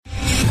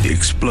the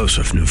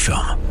explosive new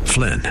film,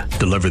 Flynn,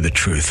 Deliver the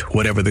Truth,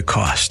 Whatever the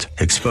Cost,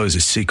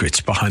 exposes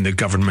secrets behind the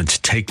government's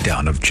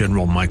takedown of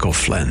General Michael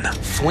Flynn.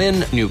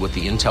 Flynn knew what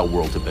the intel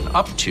world had been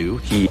up to.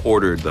 He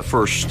ordered the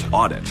first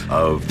audit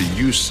of the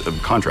use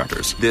of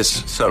contractors.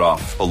 This set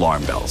off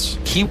alarm bells.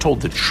 He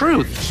told the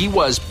truth. He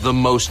was the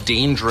most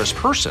dangerous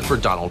person for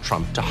Donald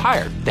Trump to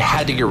hire. They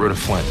had to get rid of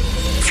Flynn.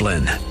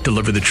 Flynn,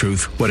 Deliver the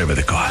Truth, Whatever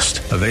the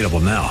Cost. Available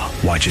now.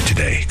 Watch it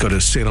today. Go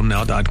to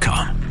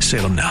salemnow.com.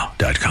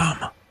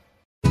 salemnow.com.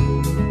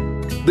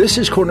 This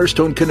is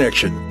Cornerstone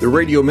Connection, the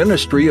radio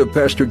ministry of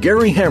Pastor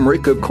Gary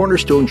Hamrick of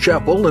Cornerstone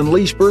Chapel in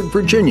Leesburg,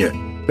 Virginia.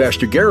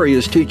 Pastor Gary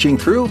is teaching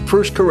through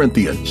 1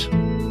 Corinthians. Real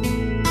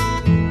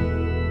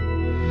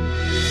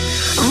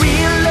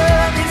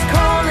love is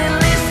calling,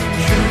 listen,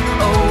 truth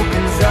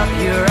opens up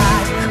your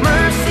eyes.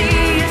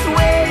 Mercy is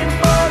waiting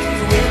for you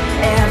with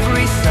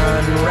every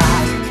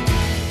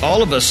sunrise.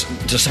 All of us,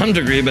 to some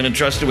degree, have been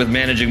entrusted with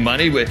managing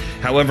money,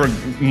 however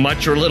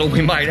much or little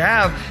we might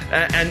have.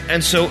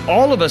 And so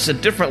all of us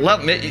at different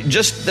levels,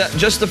 just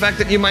the fact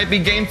that you might be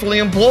gainfully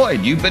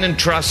employed, you've been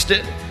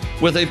entrusted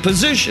with a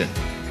position.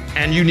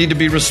 And you need to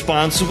be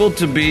responsible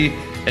to be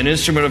an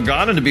instrument of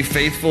God and to be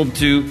faithful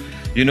to,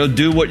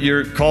 do what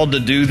you're called to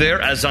do there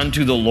as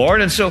unto the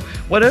Lord. And so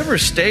whatever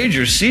stage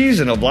or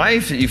season of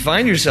life that you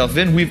find yourself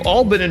in, we've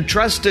all been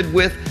entrusted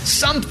with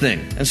something.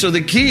 And so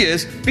the key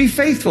is be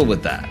faithful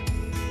with that.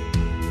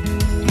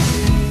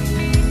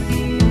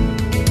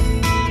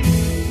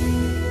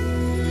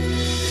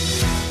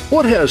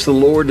 What has the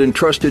Lord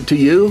entrusted to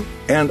you,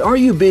 and are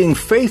you being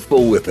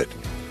faithful with it?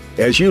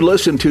 As you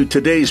listen to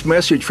today's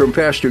message from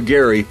Pastor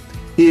Gary,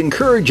 he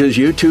encourages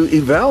you to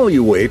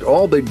evaluate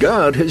all that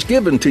God has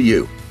given to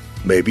you.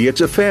 Maybe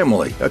it's a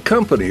family, a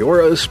company, or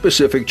a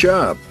specific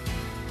job.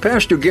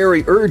 Pastor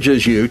Gary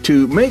urges you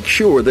to make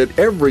sure that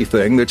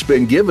everything that's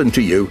been given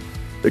to you,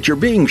 that you're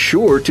being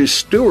sure to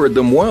steward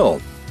them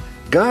well.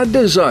 God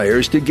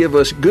desires to give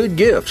us good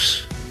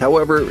gifts.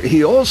 However,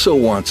 He also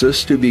wants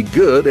us to be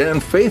good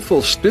and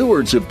faithful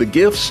stewards of the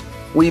gifts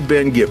we've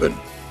been given.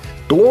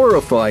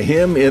 Glorify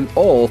Him in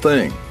all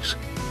things.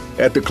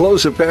 At the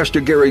close of Pastor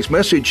Gary's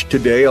message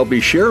today, I'll be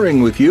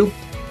sharing with you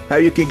how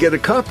you can get a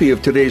copy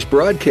of today's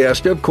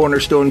broadcast of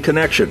Cornerstone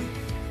Connection.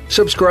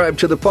 Subscribe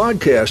to the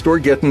podcast or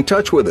get in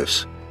touch with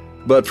us.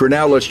 But for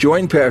now, let's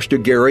join Pastor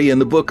Gary in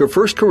the book of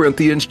 1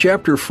 Corinthians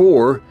chapter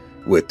 4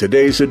 with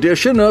today's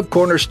edition of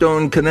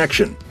Cornerstone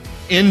Connection.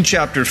 In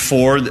chapter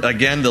 4,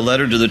 again, the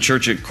letter to the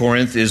church at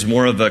Corinth is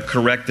more of a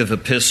corrective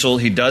epistle.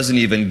 He doesn't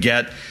even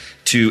get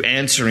to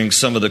answering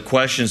some of the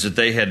questions that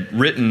they had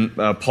written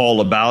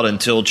Paul about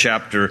until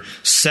chapter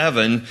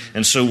 7.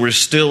 And so we're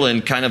still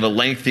in kind of a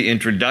lengthy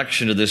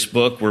introduction to this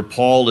book where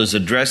Paul is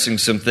addressing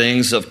some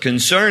things of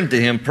concern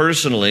to him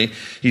personally.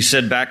 He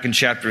said back in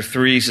chapter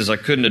 3, he says, I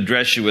couldn't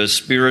address you as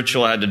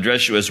spiritual, I had to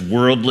address you as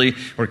worldly,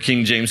 or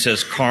King James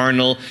says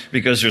carnal,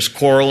 because there's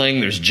quarreling,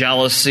 there's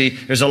jealousy.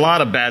 There's a lot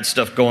of bad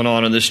stuff going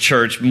on in this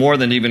church, more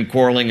than even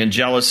quarreling and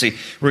jealousy.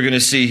 We're going to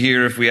see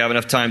here, if we have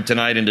enough time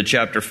tonight, into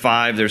chapter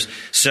 5, there's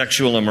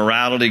sexual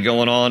immorality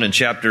going on. In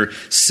chapter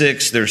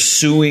 6, they're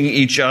suing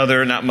each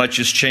other. Not much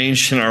has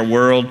changed in our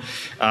world.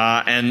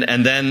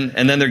 And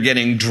then they're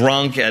getting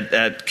drunk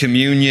at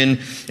communion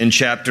in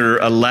chapter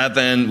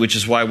 11, which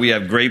is why we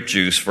have grape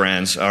juice,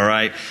 friends. All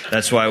right,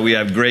 that's why we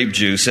have grape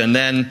juice. And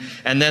then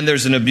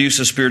there's an abuse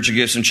of spiritual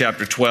gifts in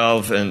chapter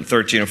 12 and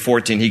 13 and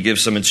 14. He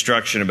gives some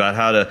instruction about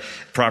how to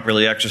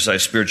properly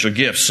exercise spiritual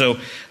gifts. So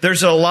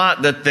there's a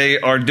lot that they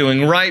are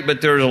doing right,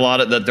 but there's a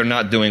lot that they're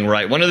not doing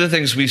right. One of the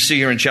things we see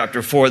here in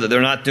chapter 4 that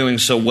they're not doing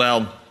so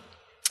well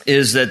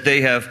is that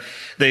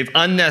they've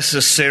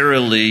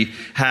unnecessarily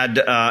had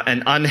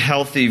an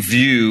unhealthy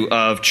view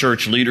of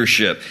church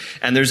leadership.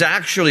 And there's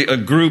actually a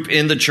group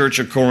in the church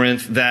of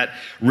Corinth that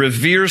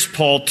reveres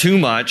Paul too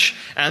much,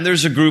 and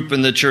there's a group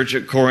in the church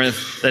at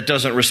Corinth that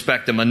doesn't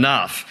respect him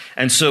enough.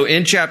 And so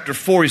in chapter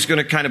 4, he's going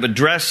to kind of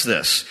address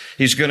this.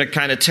 He's going to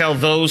kind of tell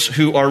those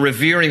who are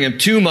revering him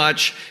too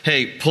much,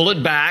 hey, pull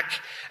it back.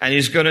 And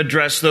he's going to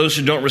address those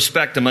who don't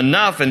respect him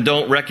enough and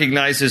don't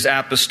recognize his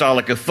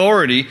apostolic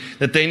authority,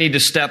 that they need to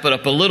step it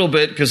up a little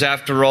bit, because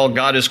after all,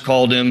 God has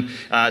called him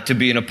to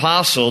be an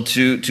apostle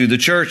to the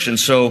church. And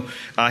so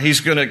he's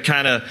going to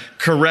kind of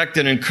correct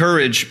and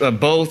encourage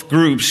both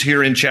groups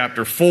here in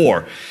chapter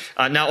 4.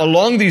 Now,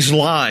 along these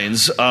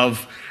lines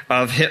of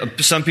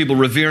some people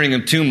revering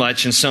him too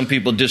much and some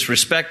people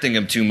disrespecting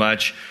him too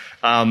much,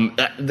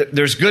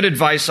 there's good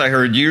advice I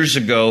heard years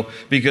ago,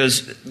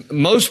 because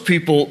most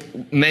people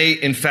may,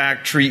 in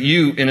fact, treat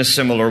you in a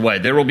similar way.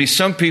 There will be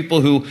some people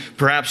who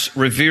perhaps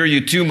revere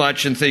you too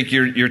much and think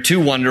you're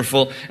too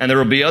wonderful, and there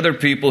will be other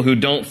people who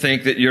don't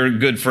think that you're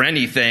good for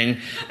anything,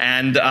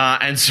 and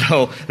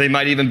so they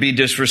might even be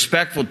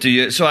disrespectful to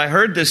you. So I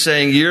heard this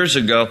saying years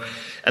ago,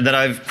 and that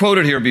I've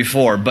quoted here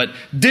before, but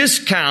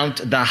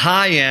discount the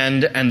high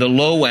end and the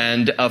low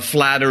end of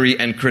flattery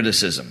and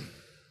criticism.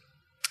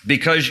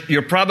 Because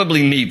you're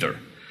probably neither.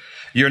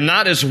 You're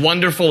not as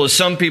wonderful as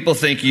some people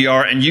think you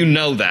are, and you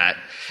know that.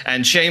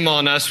 And shame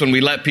on us when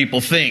we let people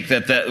think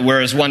that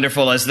we're as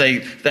wonderful as they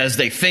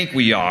think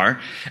we are.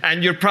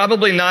 And you're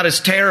probably not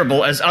as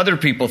terrible as other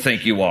people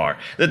think you are.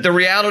 That the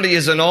reality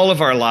is, in all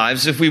of our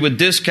lives, if we would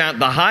discount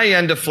the high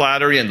end of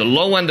flattery and the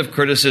low end of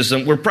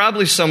criticism, we're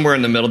probably somewhere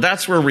in the middle.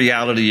 That's where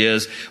reality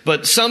is.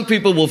 But some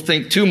people will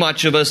think too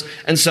much of us,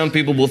 and some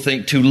people will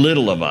think too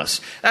little of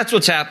us. That's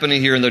what's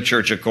happening here in the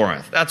church at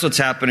Corinth. That's what's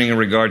happening in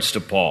regards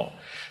to Paul.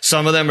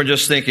 Some of them are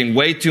just thinking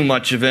way too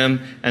much of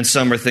him, and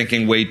some are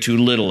thinking way too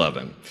little of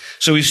him.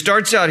 So he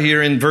starts out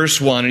here in verse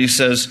 1, and he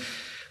says,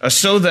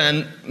 so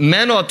then,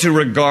 men ought to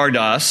regard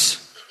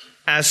us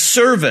as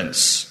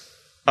servants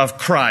of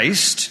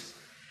Christ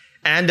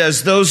and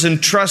as those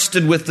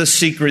entrusted with the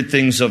secret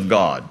things of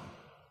God.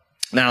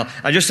 Now,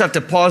 I just have to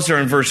pause there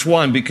in verse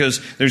 1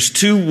 because there's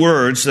two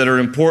words that are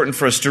important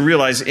for us to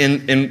realize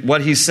in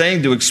what he's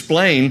saying to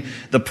explain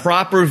the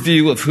proper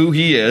view of who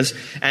he is.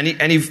 And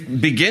he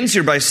begins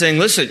here by saying,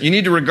 listen, you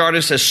need to regard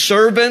us as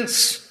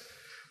servants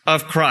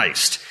of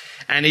Christ.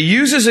 And he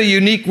uses a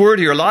unique word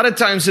here. A lot of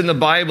times in the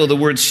Bible, the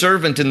word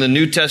servant in the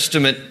New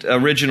Testament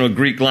original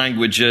Greek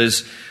language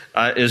is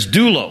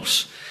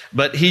doulos.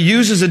 But he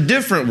uses a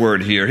different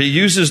word here. He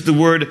uses the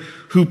word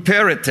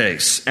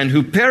huperetes. And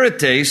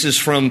huperetes is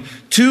from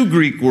two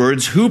Greek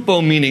words,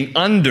 hupo meaning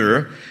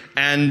under,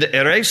 and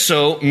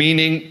ereso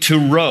meaning to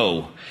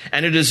row.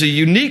 And it is a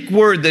unique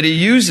word that he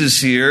uses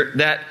here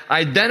that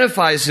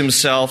identifies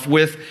himself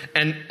with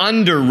an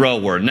under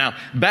rower. Now,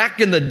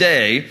 back in the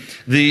day,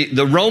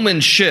 the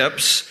Roman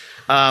ships,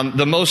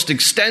 the most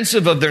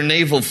extensive of their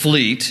naval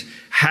fleet,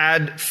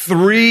 had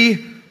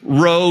 3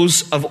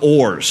 rows of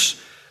oars.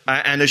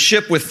 And a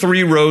ship with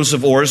 3 rows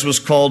of oars was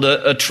called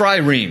a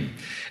trireme.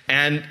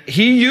 And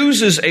he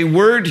uses a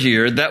word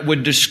here that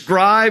would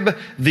describe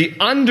the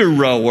under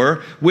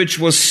rower, which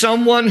was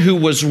someone who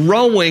was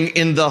rowing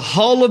in the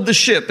hull of the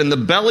ship, in the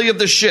belly of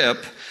the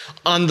ship,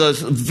 on the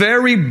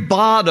very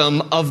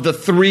bottom of the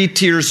 3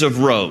 tiers of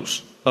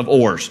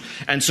oars.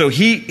 And so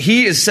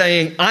he is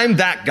saying, I'm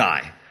that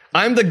guy.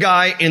 I'm the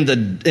guy in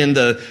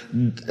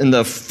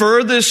the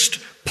furthest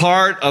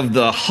part of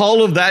the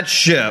hull of that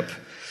ship,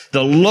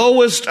 the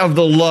lowest of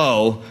the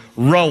low,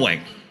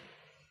 rowing.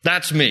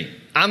 That's me.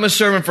 I'm a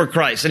servant for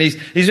Christ. And he's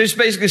just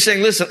basically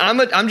saying, listen,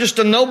 I'm just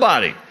a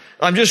nobody.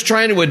 I'm just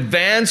trying to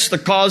advance the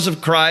cause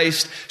of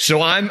Christ.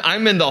 So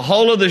I'm in the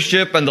hull of the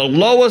ship and the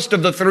lowest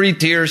of the 3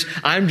 tiers.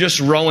 I'm just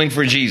rowing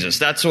for Jesus.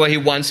 That's the way he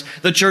wants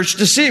the church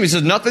to see him. He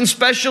says, nothing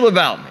special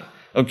about me.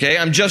 Okay.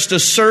 I'm just a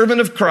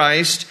servant of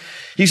Christ.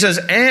 He says,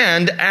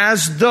 and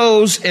as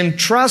those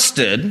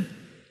entrusted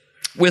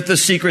with the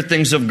secret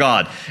things of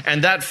God.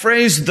 And that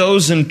phrase,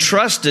 those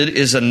entrusted,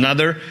 is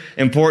another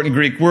important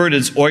Greek word.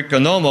 It's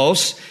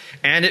oikonomos,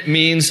 and it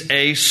means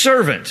a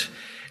servant.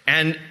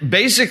 And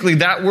basically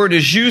that word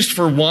is used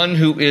for one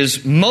who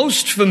is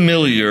most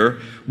familiar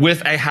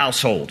with a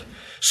household.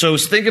 So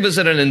think of it as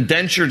an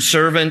indentured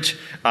servant,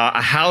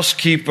 a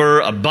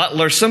housekeeper, a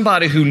butler,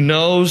 somebody who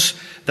knows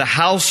the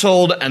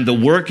household and the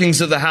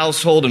workings of the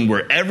household and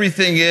where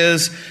everything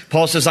is.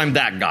 Paul says, I'm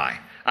that guy.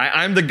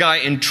 I'm the guy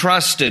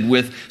entrusted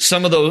with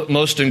some of the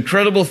most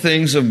incredible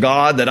things of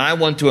God that I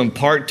want to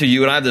impart to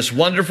you. And I have this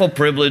wonderful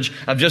privilege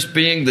of just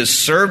being this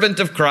servant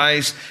of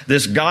Christ,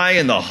 this guy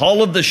in the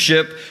hull of the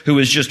ship who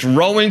is just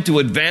rowing to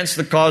advance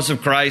the cause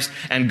of Christ.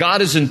 And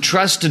God has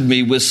entrusted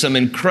me with some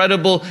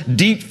incredible,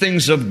 deep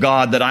things of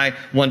God that I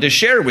want to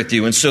share with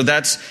you. And so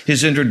that's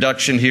his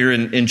introduction here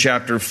in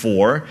chapter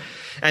 4.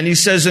 And he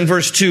says in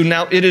verse 2,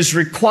 now it is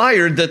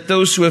required that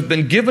those who have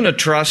been given a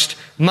trust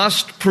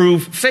must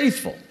prove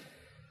faithful.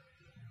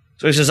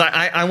 So he says,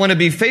 I want to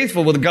be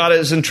faithful with what God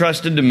has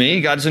entrusted to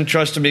me. God has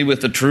entrusted me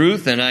with the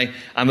truth, and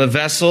I'm a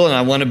vessel, and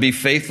I want to be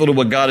faithful to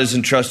what God has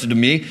entrusted to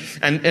me.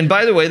 And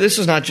by the way, this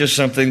is not just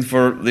something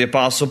for the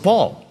Apostle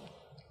Paul.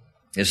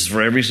 This is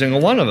for every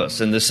single one of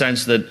us, in the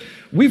sense that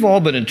we've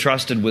all been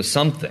entrusted with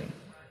something.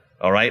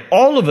 All right?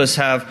 All of us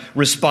have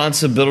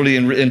responsibility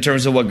in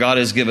terms of what God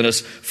has given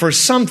us for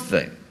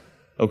something.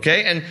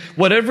 Okay? And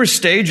whatever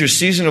stage or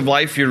season of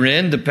life you're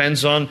in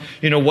depends on,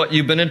 what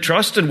you've been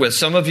entrusted with.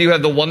 Some of you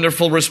have the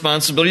wonderful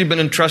responsibility. You've been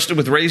entrusted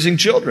with raising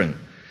children.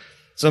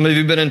 Some of you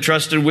have been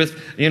entrusted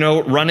with,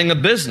 running a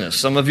business.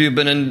 Some of you have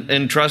been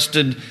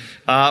entrusted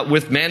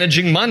with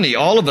managing money.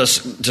 All of us,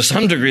 to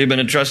some degree, have been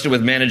entrusted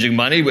with managing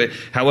money,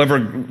 however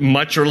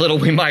much or little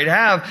we might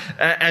have.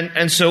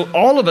 And so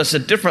all of us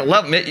at different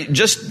levels,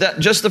 just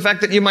the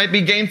fact that you might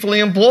be gainfully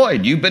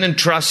employed. You've been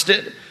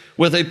entrusted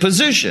with a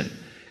position.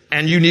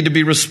 And you need to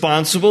be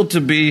responsible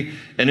to be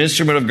an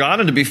instrument of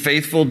God and to be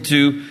faithful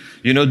to,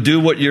 do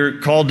what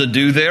you're called to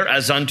do there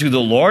as unto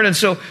the Lord. And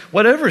so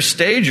whatever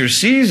stage or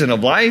season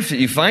of life that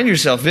you find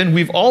yourself in,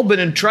 we've all been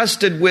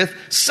entrusted with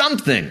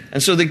something.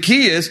 And so the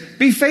key is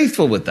be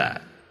faithful with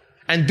that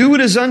and do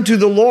it as unto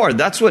the Lord.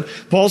 That's what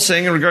Paul's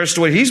saying in regards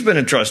to what he's been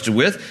entrusted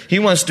with. He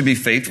wants to be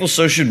faithful.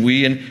 So should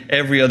we in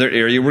every other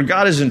area where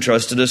God has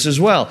entrusted us as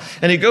well.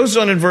 And he goes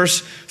on in verse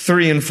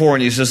 3 and 4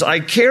 and he says, I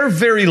care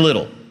very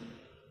little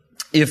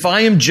if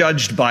I am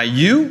judged by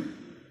you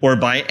or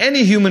by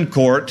any human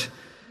court.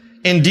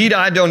 Indeed,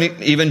 I don't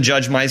even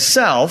judge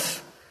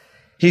myself,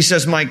 He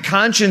says, my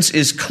conscience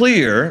is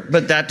clear,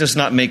 but that does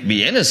not make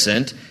me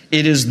innocent.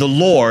 It is the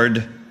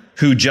Lord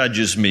who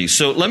judges me.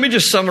 So let me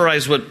just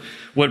summarize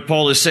what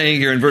Paul is saying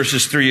here in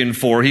verses 3 and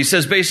 4. He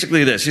says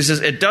basically this. He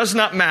says, it does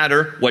not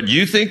matter what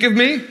you think of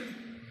me.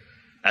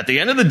 At the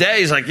end of the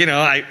day, he's like,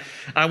 I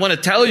want to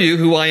tell you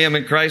who I am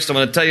in Christ. I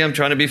want to tell you I'm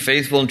trying to be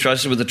faithful and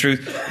trusted with the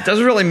truth. It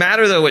doesn't really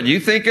matter, though, what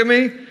you think of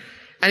me.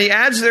 And he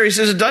adds there, he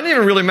says, it doesn't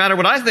even really matter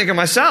what I think of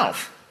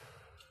myself.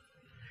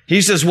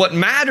 He says, what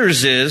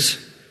matters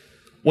is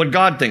what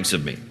God thinks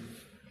of me.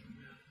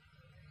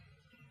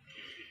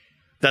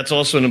 That's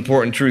also an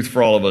important truth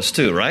for all of us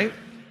too, right?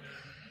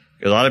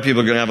 A lot of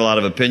people are going to have a lot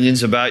of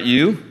opinions about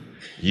you.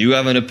 You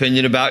have an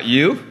opinion about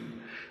you.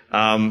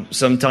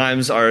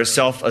 Sometimes our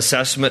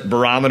self-assessment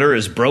barometer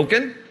is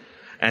broken.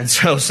 And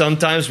so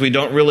sometimes we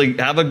don't really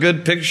have a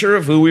good picture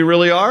of who we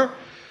really are.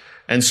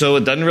 And so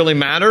it doesn't really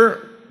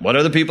matter what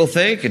other people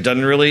think. It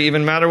doesn't really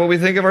even matter what we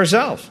think of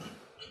ourselves.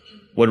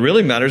 What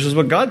really matters is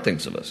what God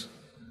thinks of us.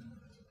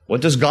 What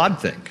does God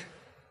think?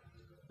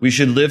 We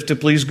should live to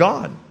please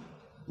God.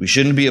 We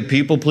shouldn't be a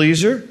people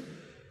pleaser,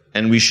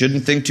 and we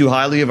shouldn't think too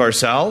highly of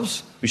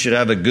ourselves. We should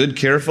have a good,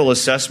 careful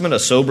assessment, a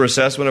sober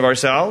assessment of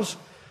ourselves.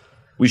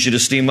 We should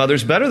esteem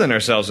others better than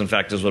ourselves, in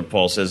fact, is what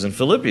Paul says in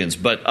Philippians.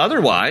 But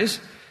otherwise,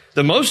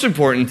 the most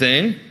important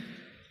thing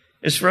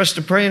is for us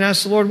to pray and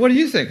ask the Lord, what do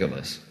you think of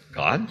us?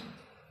 God,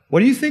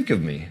 what do you think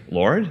of me,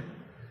 Lord?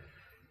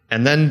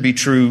 And then be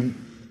true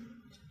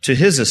to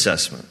his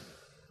assessment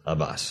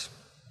of us.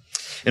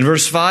 In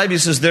verse 5, he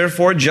says,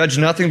 therefore, judge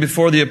nothing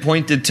before the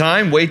appointed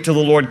time. Wait till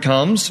the Lord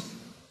comes.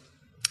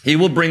 He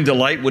will bring to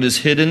light what is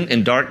hidden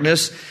in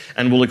darkness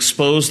and will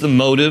expose the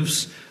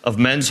motives of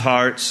men's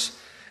hearts.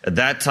 At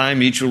that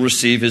time, each will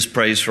receive his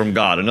praise from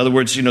God. In other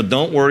words,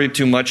 don't worry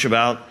too much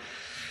about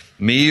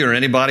me or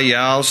anybody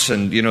else,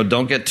 and,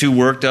 don't get too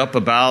worked up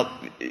about,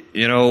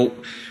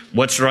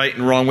 what's right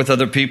and wrong with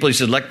other people. He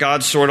said, let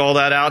God sort all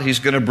that out. He's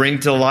going to bring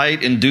to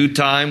light in due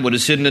time what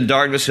is hidden in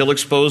darkness. He'll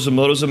expose the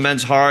motives of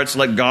men's hearts.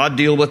 Let God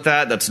deal with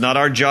that. That's not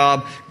our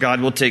job. God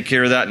will take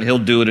care of that, and he'll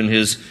do it in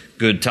his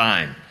good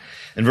time.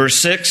 In verse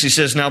 6, he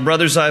says, now,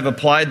 brothers, I have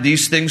applied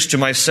these things to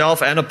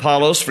myself and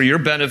Apollos for your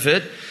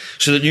benefit,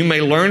 so that you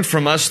may learn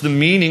from us the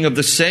meaning of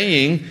the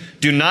saying,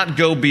 do not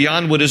go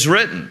beyond what is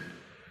written.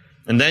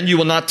 And then you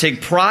will not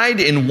take pride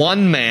in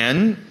one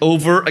man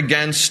over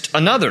against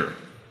another.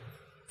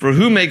 For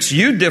who makes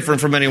you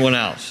different from anyone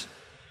else?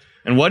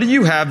 And what do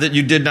you have that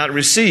you did not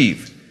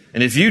receive?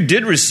 And if you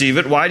did receive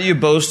it, why do you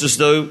boast as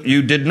though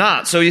you did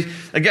not? So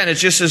again,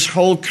 it's just this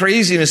whole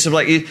craziness of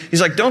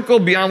he's like, don't go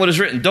beyond what is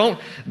written. Don't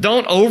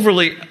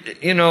overly,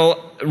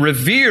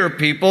 revere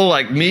people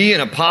like me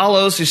and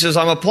Apollos. He says,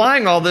 I'm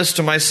applying all this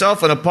to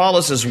myself and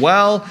Apollos as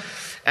well.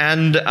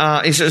 And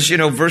he says,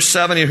 verse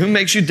 7, who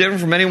makes you different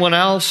from anyone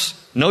else?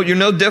 No, you're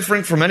no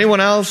different from anyone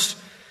else.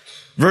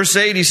 Verse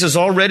 8, he says,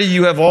 already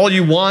you have all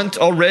you want.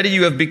 Already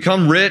you have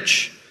become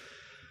rich.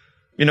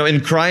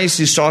 In Christ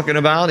he's talking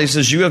about. He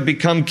says, you have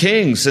become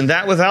kings, and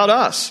that without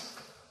us.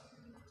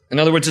 In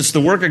other words, it's the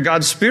work of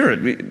God's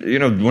Spirit.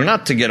 We're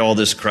not to get all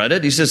this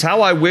credit. He says,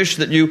 how I wish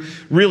that you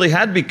really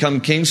had become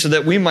kings so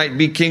that we might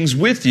be kings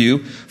with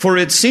you. For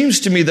it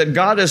seems to me that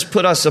God has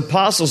put us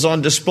apostles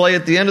on display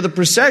at the end of the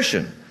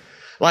procession,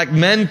 like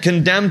men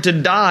condemned to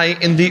die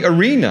in the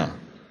arena.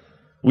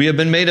 We have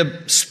been made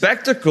a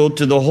spectacle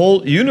to the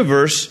whole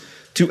universe,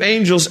 to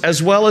angels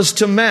as well as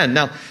to men.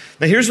 Now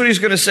here's what he's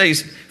going to say.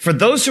 For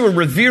those who are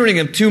revering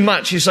him too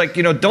much, he's like,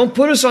 don't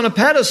put us on a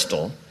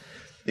pedestal.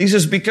 He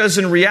says, because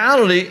in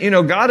reality,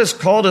 God has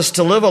called us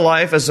to live a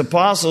life as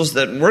apostles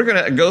that we're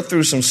going to go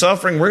through some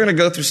suffering. We're going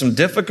to go through some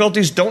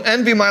difficulties. Don't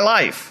envy my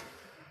life.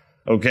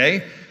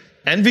 Okay?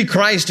 Envy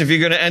Christ if you're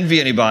going to envy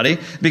anybody,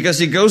 because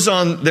he goes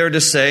on there to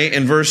say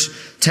in verse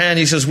 10,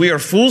 he says, we are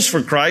fools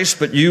for Christ,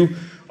 but you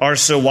are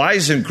so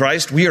wise in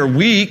Christ. We are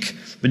weak,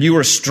 but you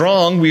are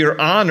strong. We are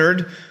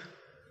honored.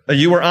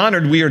 You are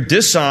honored. We are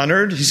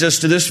dishonored. He says,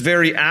 to this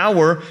very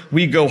hour,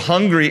 we go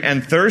hungry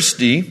and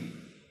thirsty.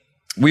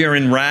 We are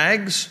in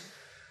rags.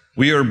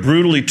 We are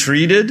brutally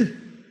treated.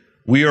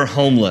 We are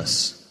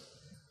homeless.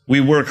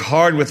 We work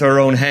hard with our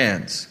own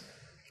hands.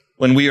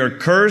 When we are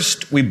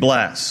cursed, we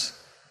bless.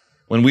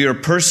 When we are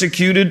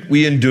persecuted,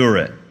 we endure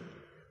it.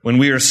 When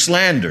we are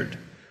slandered,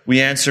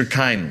 we answer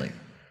kindly.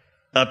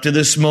 Up to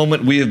this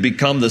moment, we have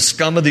become the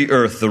scum of the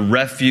earth, the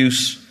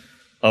refuse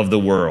of the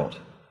world.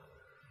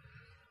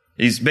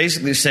 He's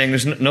basically saying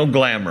there's no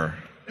glamour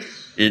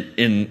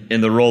in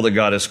the role that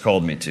God has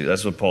called me to.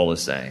 That's what Paul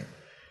is saying.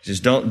 He says,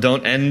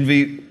 don't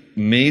envy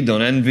me.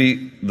 Don't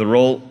envy the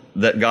role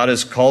that God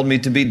has called me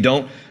to be.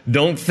 Don't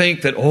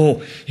think that,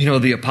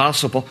 the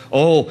apostle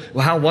Paul,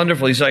 well, how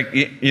wonderful. He's like,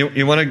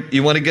 you want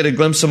to get a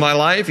glimpse of my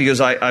life? He goes,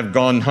 I've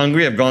gone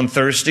hungry, I've gone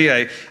thirsty,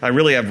 I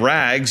really have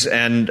rags,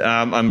 and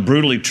I'm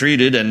brutally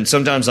treated, and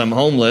sometimes I'm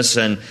homeless,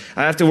 and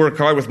I have to work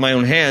hard with my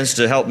own hands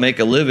to help make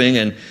a living,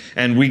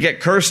 and we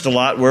get cursed a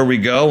lot where we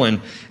go,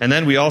 and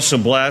then we also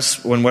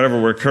bless whenever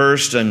we're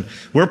cursed, and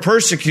we're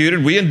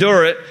persecuted, we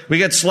endure it, we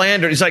get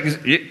slandered. He's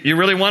like, you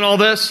really want all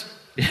this?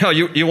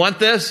 You want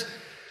this?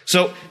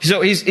 So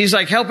he's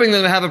like helping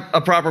them have a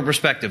proper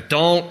perspective.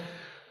 Don't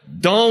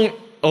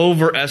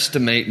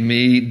overestimate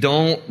me.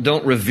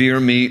 Don't revere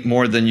me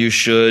more than you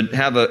should.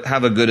 Have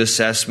a good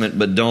assessment,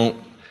 but don't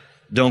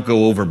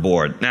go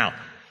overboard. Now,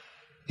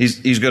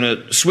 he's going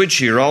to switch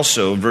here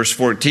also. Verse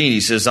 14,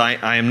 he says,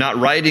 I am not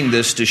writing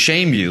this to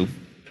shame you,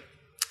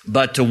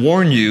 but to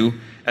warn you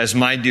as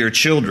my dear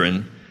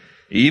children,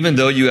 even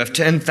though you have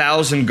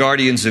 10,000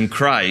 guardians in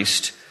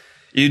Christ,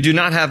 you do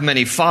not have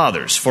many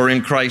fathers, for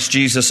in Christ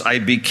Jesus I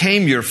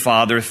became your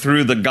father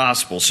through the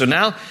gospel. So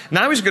now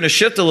he's going to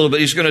shift a little bit.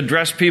 He's going to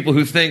address people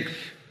who think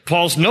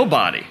Paul's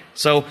nobody.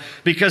 So,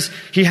 because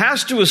he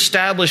has to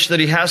establish that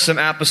he has some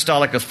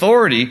apostolic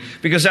authority,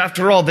 because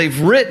after all, they've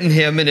written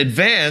him in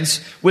advance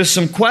with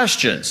some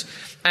questions.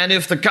 And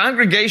if the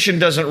congregation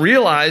doesn't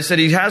realize that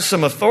he has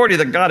some authority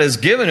that God has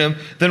given him,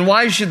 then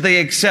why should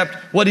they accept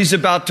what he's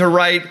about to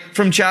write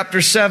from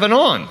chapter 7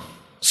 on?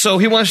 So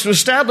he wants to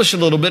establish a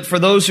little bit for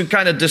those who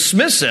kind of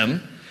dismiss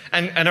him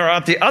and are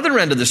at the other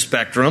end of the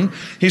spectrum.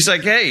 He's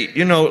like, hey,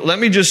 let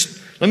me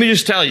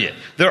just tell you,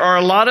 there are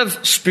a lot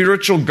of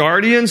spiritual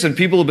guardians and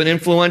people who have been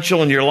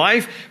influential in your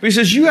life. But he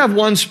says, you have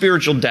one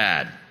spiritual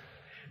dad.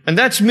 And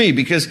that's me,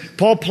 because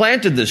Paul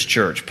planted this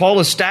church.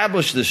 Paul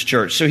established this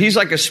church. So he's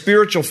like a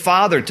spiritual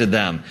father to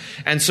them.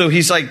 And so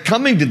he's like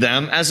coming to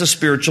them as a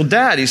spiritual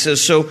dad. He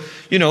says, so,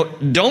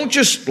 don't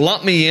just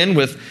lump me in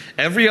with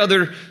every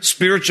other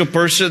spiritual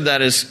person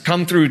that has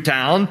come through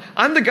town.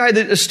 I'm the guy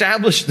that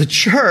established the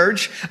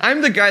church.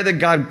 I'm the guy that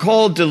God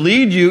called to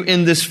lead you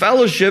in this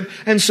fellowship.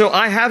 And so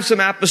I have some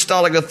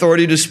apostolic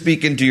authority to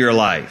speak into your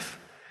life.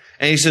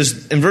 And he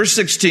says in verse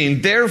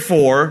 16,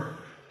 therefore,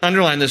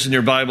 underline this in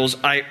your Bibles,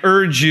 I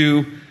urge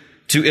you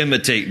to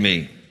imitate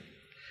me.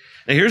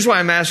 Now here's why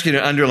I'm asking you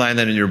to underline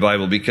that in your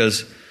Bible,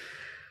 because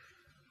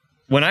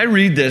when I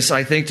read this,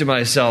 I think to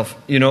myself,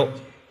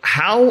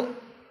 how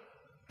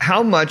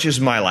much is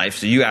my life?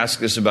 So you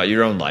ask this about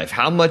your own life.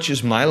 How much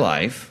is my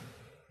life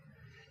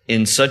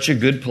in such a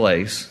good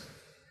place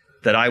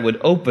that I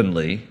would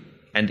openly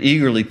and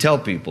eagerly tell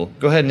people,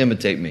 go ahead and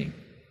imitate me?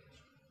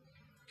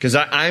 Because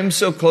I'm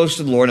so close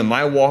to the Lord and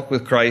my walk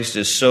with Christ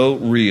is so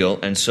real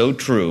and so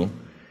true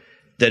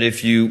that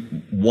if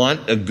you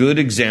want a good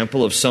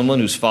example of someone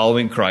who's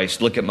following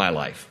Christ, look at my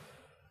life.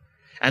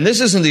 And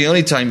this isn't the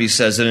only time he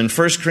says it. In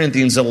 1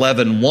 Corinthians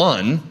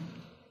 11:1,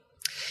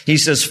 he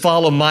says,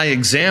 follow my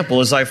example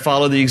as I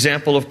follow the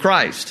example of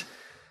Christ.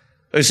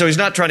 So he's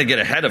not trying to get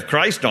ahead of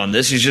Christ on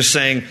this. He's just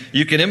saying,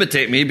 you can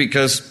imitate me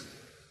because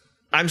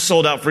I'm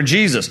sold out for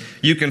Jesus.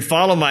 You can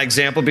follow my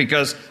example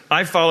because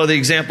I follow the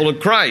example of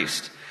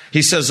Christ.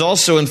 He says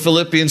also in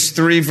Philippians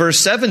 3 verse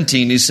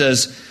 17, he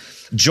says,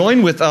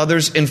 join with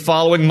others in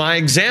following my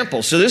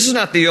example. So this is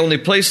not the only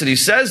place that he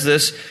says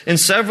this. In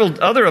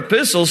several other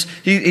epistles,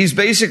 he's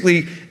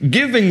basically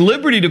giving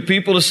liberty to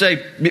people to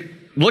say,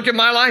 look at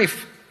my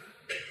life.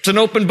 It's an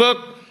open book.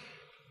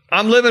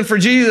 I'm living for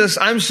Jesus.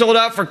 I'm sold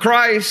out for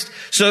Christ.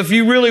 So if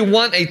you really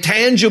want a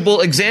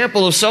tangible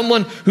example of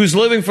someone who's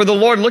living for the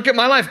Lord, look at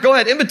my life. Go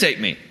ahead,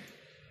 imitate me.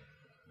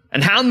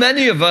 And how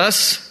many of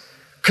us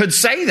could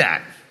say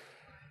that?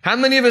 How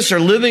many of us are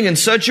living in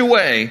such a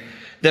way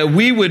that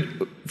we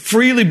would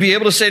freely be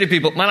able to say to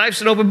people, my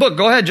life's an open book.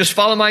 Go ahead, just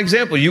follow my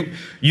example.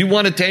 You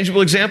want a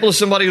tangible example of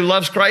somebody who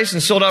loves Christ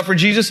and sold out for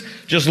Jesus?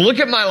 Just look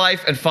at my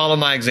life and follow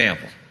my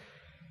example.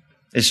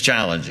 It's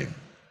challenging.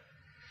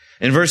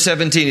 In verse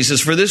 17, he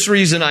says, for this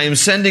reason I am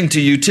sending to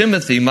you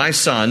Timothy, my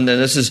son.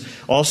 And this is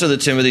also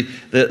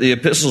the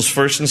epistles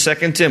 1 and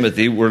 2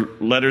 Timothy were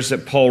letters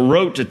that Paul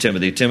wrote to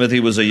Timothy. Timothy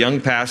was a young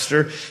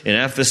pastor in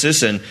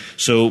Ephesus. And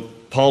so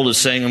Paul is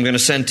saying, I'm going to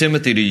send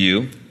Timothy to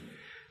you,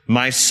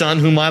 my son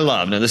whom I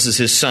love. Now this is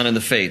his son in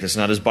the faith. It's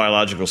not his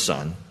biological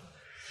son.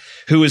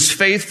 Who is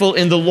faithful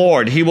in the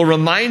Lord. He will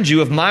remind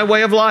you of my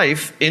way of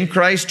life in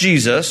Christ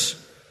Jesus,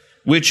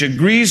 which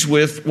agrees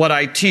with what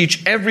I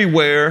teach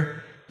everywhere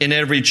in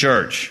every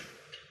church.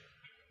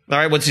 All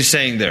right, what's he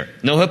saying there?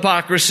 No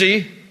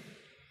hypocrisy,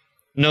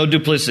 no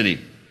duplicity.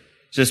 He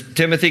says,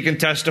 Timothy can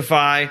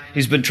testify.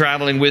 He's been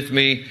traveling with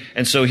me.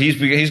 And so he's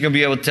going to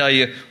be able to tell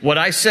you what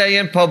I say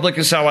in public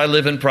is how I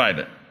live in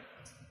private.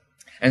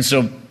 And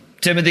so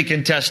Timothy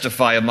can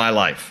testify of my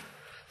life,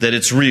 that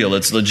it's real,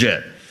 it's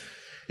legit.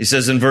 He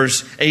says in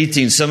verse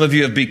 18, some of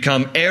you have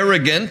become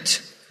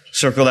arrogant.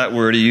 Circle that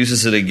word. He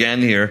uses it again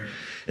here.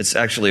 It's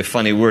actually a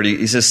funny word.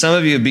 He says, some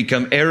of you have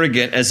become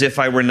arrogant as if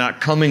I were not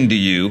coming to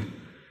you,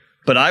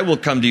 but I will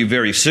come to you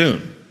very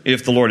soon,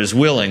 if the Lord is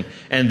willing.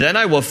 And then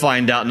I will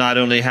find out not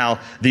only how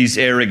these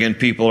arrogant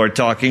people are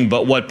talking,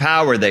 but what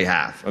power they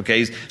have.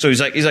 Okay. So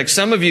he's like,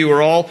 some of you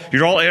you're all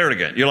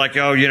arrogant. You're like,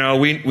 oh,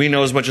 we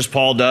know as much as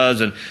Paul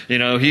does. And,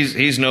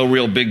 he's no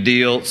real big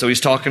deal. So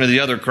he's talking to the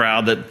other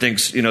crowd that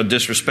thinks,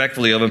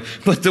 disrespectfully of him.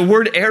 But the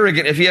word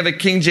arrogant, if you have a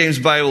King James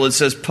Bible, it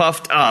says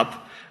puffed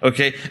up.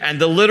 Okay.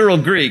 And the literal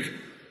Greek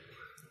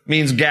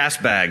means gas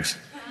bags.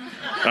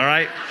 All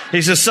right.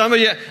 He says, some of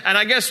you, and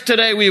I guess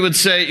today we would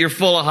say you're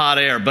full of hot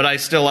air, but I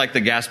still like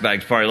the gas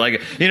bags part.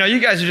 Like, you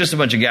guys are just a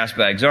bunch of gas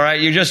bags. All right.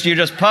 You're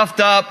just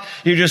puffed up.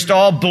 You're just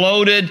all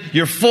bloated.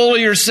 You're full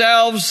of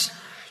yourselves.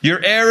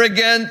 You're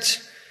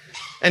arrogant.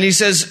 And he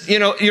says,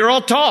 you're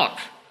all talk.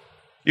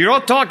 You're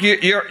all talk.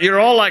 You're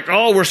all like,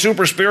 oh, we're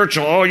super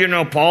spiritual.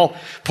 Oh,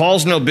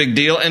 Paul's no big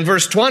deal. And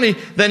verse 20,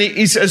 then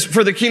he says,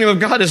 for the kingdom of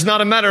God is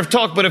not a matter of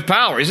talk, but of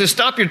power. He says,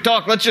 stop your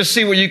talk. Let's just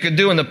see what you can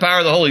do in the power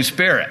of the Holy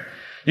Spirit.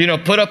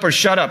 Put up or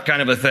shut up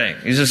kind of a thing.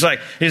 He's like,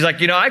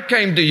 I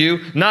came to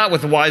you not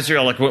with wise or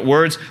eloquent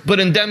words, but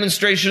in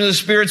demonstration of the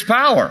Spirit's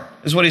power,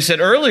 is what he said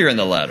earlier in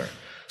the letter.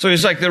 So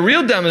he's like, the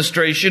real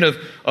demonstration of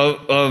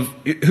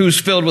who's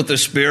filled with the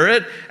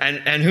Spirit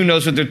and who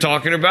knows what they're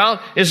talking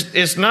about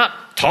is not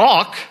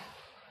talk,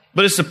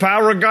 but it's the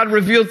power of God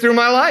revealed through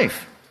my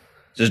life.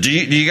 He says, do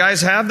you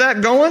guys have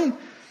that going?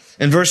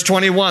 In verse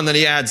 21, then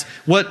he adds,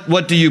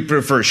 what do you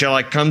prefer? Shall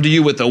I come to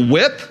you with a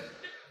whip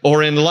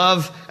or in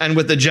love and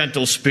with a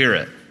gentle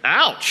spirit?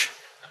 Ouch.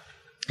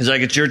 He's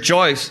like, it's your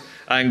choice.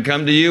 I can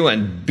come to you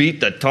and beat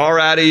the tar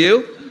out of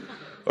you,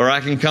 or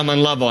I can come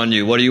and love on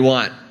you. What do you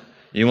want?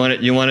 You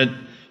want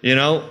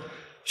to,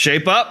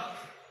 shape up?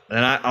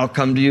 Then I'll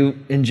come to you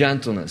in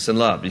gentleness and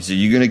love. He said,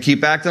 you going to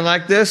keep acting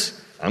like this?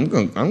 I'm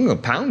going to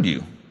pound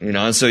you.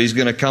 And so he's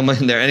going to come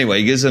in there. Anyway,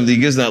 he gives them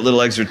that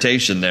little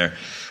exhortation there.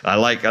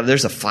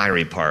 There's a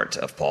fiery part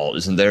of Paul,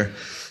 isn't there?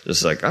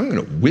 Just like, I'm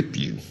going to whip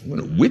you. I'm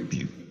going to whip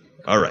you.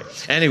 All right.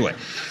 Anyway,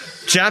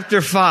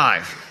 chapter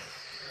 5.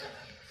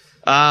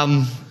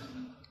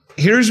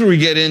 Here's where we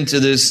get into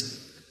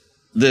this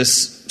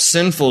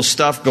sinful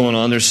stuff going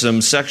on. There's some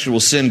sexual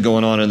sin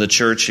going on in the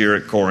church here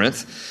at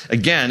Corinth.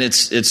 Again,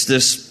 it's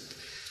this,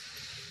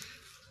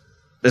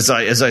 as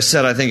I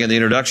said, I think in the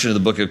introduction of the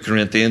book of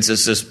Corinthians,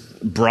 it's this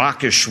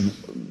brackish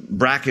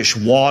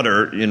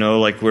water,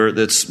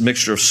 that's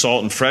mixture of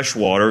salt and fresh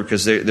water,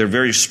 because they're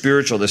very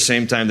spiritual at the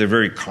same time they're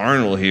very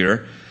carnal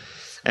here.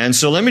 And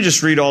so let me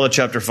just read all of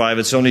chapter 5.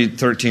 It's only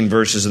 13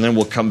 verses, and then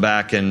we'll come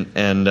back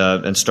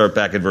and start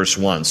back at verse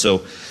 1. So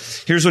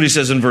here's what he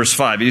says in verse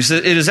 5. He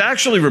says, it is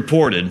actually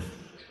reported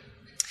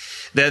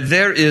that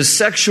there is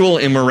sexual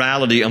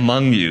immorality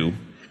among you,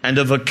 and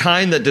of a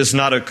kind that does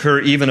not occur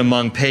even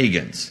among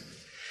pagans.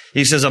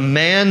 He says, a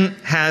man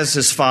has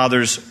his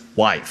father's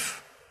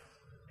wife,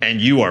 and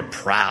you are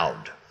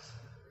proud.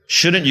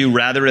 Shouldn't you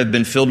rather have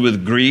been filled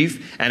with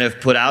grief and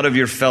have put out of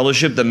your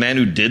fellowship the man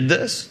who did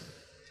this?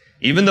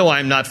 Even though I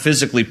am not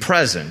physically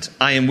present,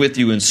 I am with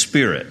you in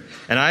spirit,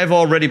 and I have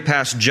already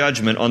passed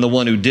judgment on the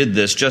one who did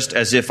this, just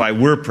as if I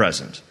were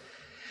present.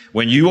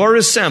 When you are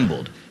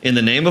assembled in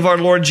the name of our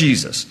Lord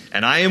Jesus,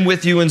 and I am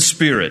with you in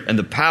spirit, and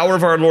the power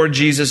of our Lord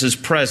Jesus is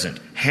present,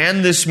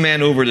 hand this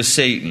man over to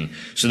Satan,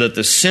 so that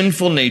the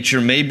sinful nature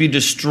may be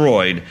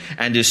destroyed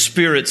and his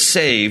spirit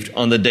saved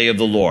on the day of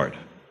the Lord.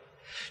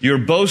 Your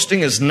boasting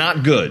is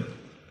not good.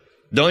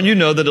 Don't you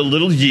know that a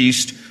little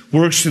yeast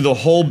works through the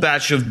whole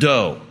batch of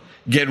dough?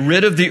 Get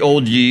rid of the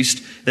old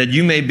yeast, that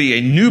you may be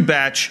a new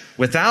batch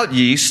without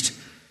yeast,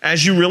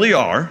 as you really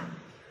are.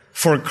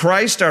 For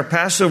Christ, our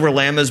Passover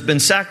lamb, has been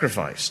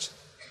sacrificed.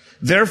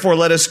 Therefore,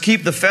 let us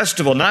keep the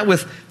festival, not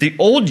with the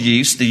old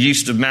yeast, the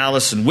yeast of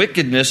malice and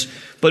wickedness,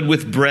 but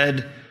with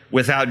bread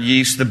without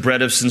yeast, the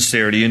bread of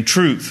sincerity and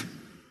truth.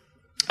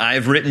 I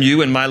have written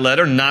you in my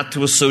letter not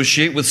to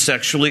associate with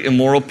sexually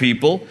immoral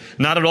people,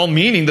 not at all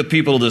meaning the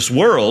people of this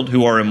world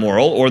who are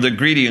immoral, or the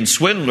greedy and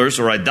swindlers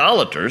or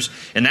idolaters.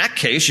 In that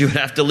case, you would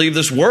have to leave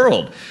this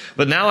world.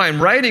 But now I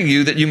am writing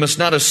you that you must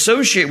not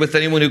associate with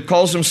anyone who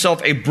calls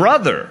himself a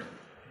brother,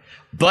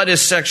 but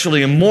is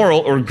sexually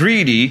immoral or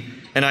greedy,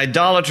 an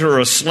idolater or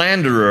a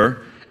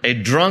slanderer, a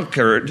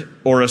drunkard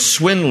or a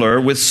swindler.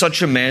 With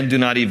such a man do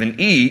not even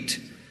eat.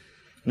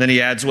 And then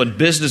he adds, what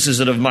business is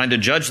it of mine to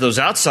judge those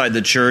outside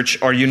the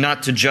church? Are you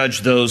not to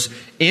judge those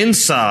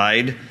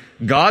inside?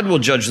 God will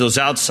judge those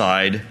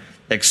outside.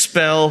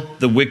 Expel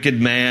the wicked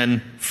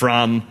man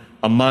from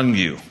among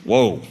you.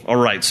 Whoa. All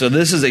right. So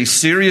this is a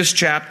serious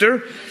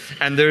chapter,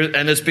 and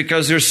it's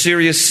because there's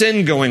serious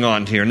sin going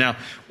on here. Now,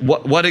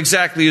 what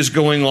exactly is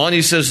going on?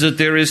 He says that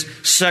there is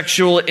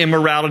sexual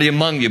immorality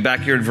among you.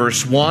 Back here in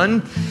verse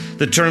 1,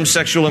 the term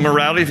sexual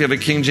immorality, if you have a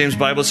King James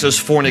Bible, it says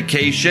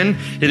fornication.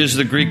 It is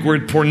the Greek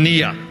word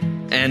porneia,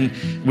 and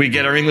we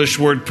get our English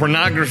word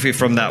pornography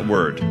from that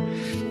word.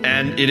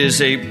 And it is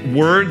a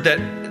word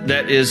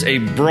that is a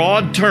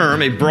broad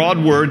term, a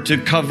broad word to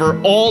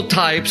cover all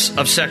types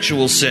of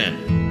sexual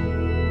sin.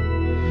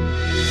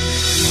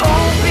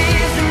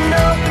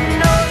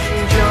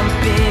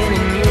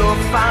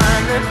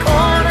 Find the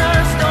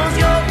cornerstones,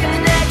 your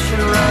connection,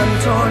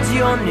 run towards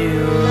your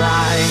new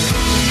life.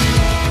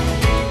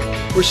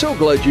 We're so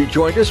glad you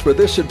joined us for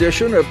this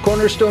edition of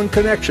Cornerstone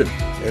Connection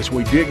as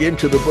we dig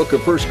into the book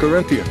of 1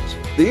 Corinthians.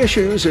 The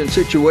issues and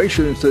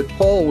situations that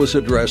Paul was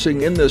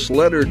addressing in this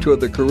letter to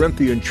the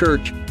Corinthian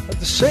church are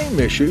the same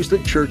issues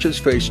that churches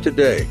face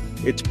today.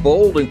 It's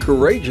bold and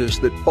courageous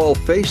that Paul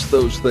faced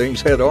those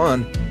things head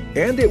on,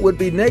 and it would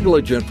be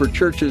negligent for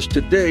churches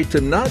today to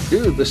not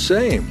do the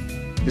same.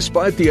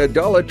 Despite the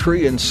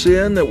idolatry and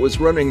sin that was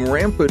running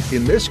rampant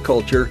in this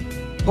culture,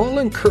 Paul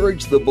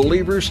encouraged the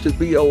believers to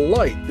be a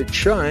light that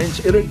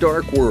shines in a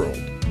dark world.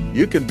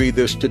 You can be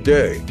this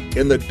today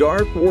in the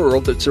dark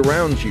world that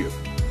surrounds you.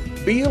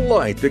 Be a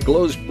light that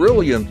glows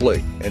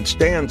brilliantly and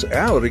stands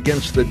out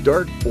against the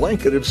dark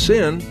blanket of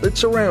sin that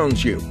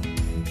surrounds you.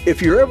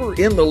 If you're ever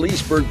in the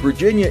Leesburg,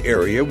 Virginia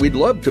area, we'd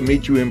love to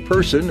meet you in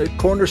person at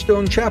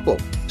Cornerstone Chapel.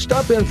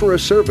 Stop in for a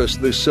service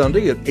this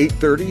Sunday at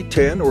 8:30,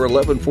 10, or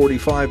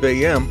 11:45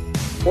 a.m.,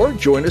 or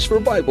join us for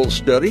Bible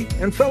study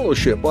and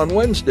fellowship on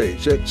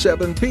Wednesdays at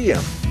 7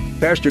 p.m.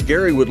 Pastor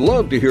Gary would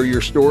love to hear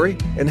your story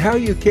and how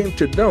you came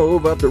to know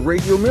about the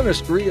radio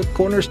ministry of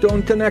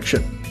Cornerstone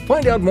Connection.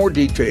 Find out more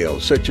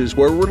details, such as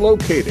where we're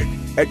located,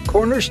 at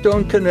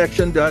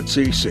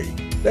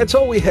cornerstoneconnection.cc. That's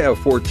all we have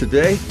for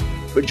today,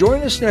 but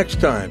join us next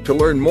time to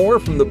learn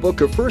more from the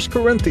book of 1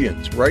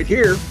 Corinthians right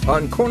here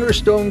on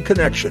Cornerstone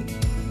Connection.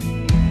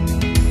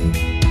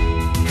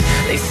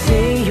 They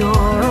say you're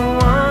a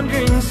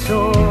wandering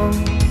soul,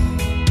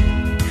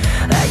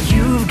 that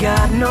you've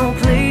got no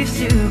place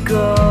to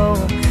go,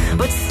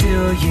 but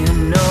still you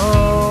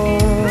know,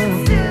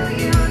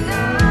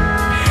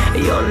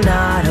 you're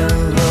not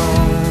alone.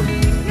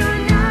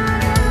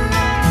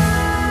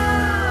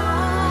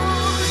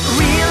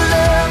 Real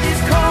love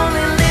is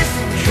calling,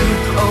 listen,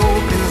 truth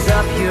opens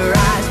up your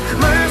eyes.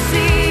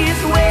 Mercy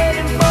is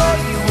waiting for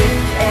you with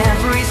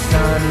every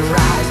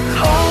sunrise.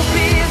 Hope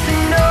is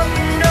an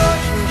open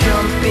ocean,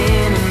 jump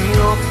in and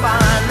you'll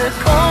find the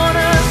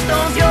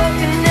cornerstone's your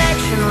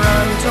connection.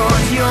 Run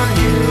towards your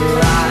new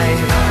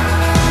life.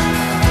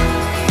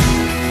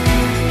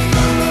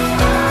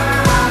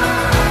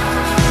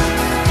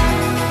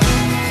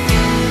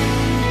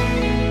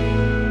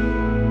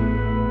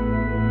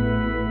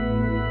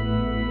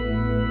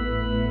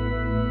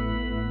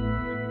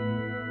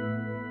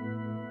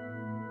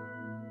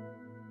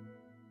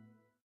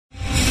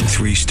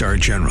 Three-star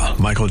General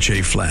Michael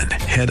J. Flynn,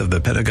 head of the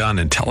Pentagon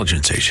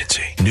Intelligence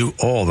Agency, knew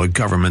all the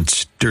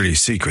government's dirty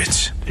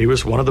secrets. He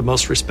was one of the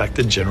most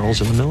respected generals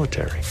in the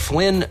military.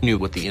 Flynn knew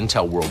what the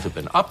intel world had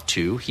been up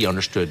to. He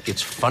understood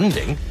its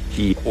funding.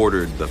 He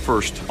ordered the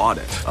first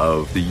audit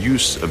of the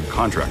use of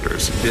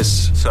contractors.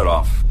 This set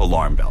off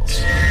alarm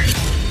bells.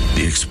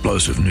 The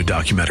explosive new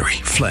documentary,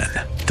 Flynn,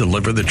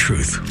 Deliver the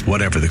Truth,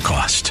 Whatever the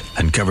Cost,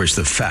 uncovers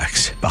the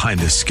facts behind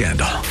this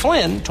scandal.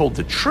 Flynn told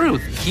the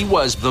truth. He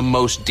was the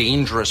most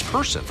dangerous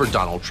person for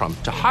Donald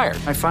Trump to hire.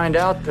 I find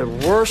out the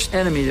worst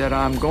enemy that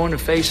I'm going to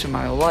face in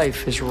my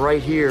life is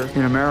right here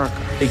in America.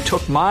 They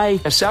took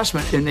my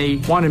assessment and they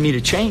wanted me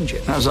to change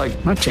it. And I was like,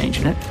 I'm not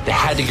changing it. They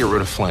had to get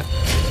rid of Flynn.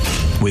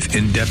 With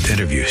in-depth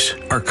interviews,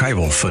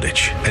 archival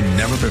footage, and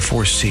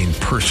never-before-seen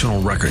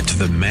personal records of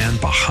the man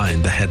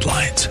behind the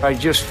headlines. I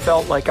just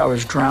felt like I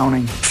was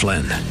drowning.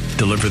 Flynn,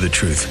 Deliver the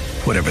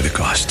Truth, Whatever the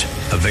Cost.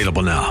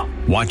 Available now.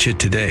 Watch it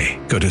today.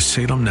 Go to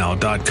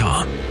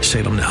salemnow.com.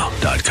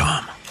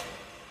 salemnow.com.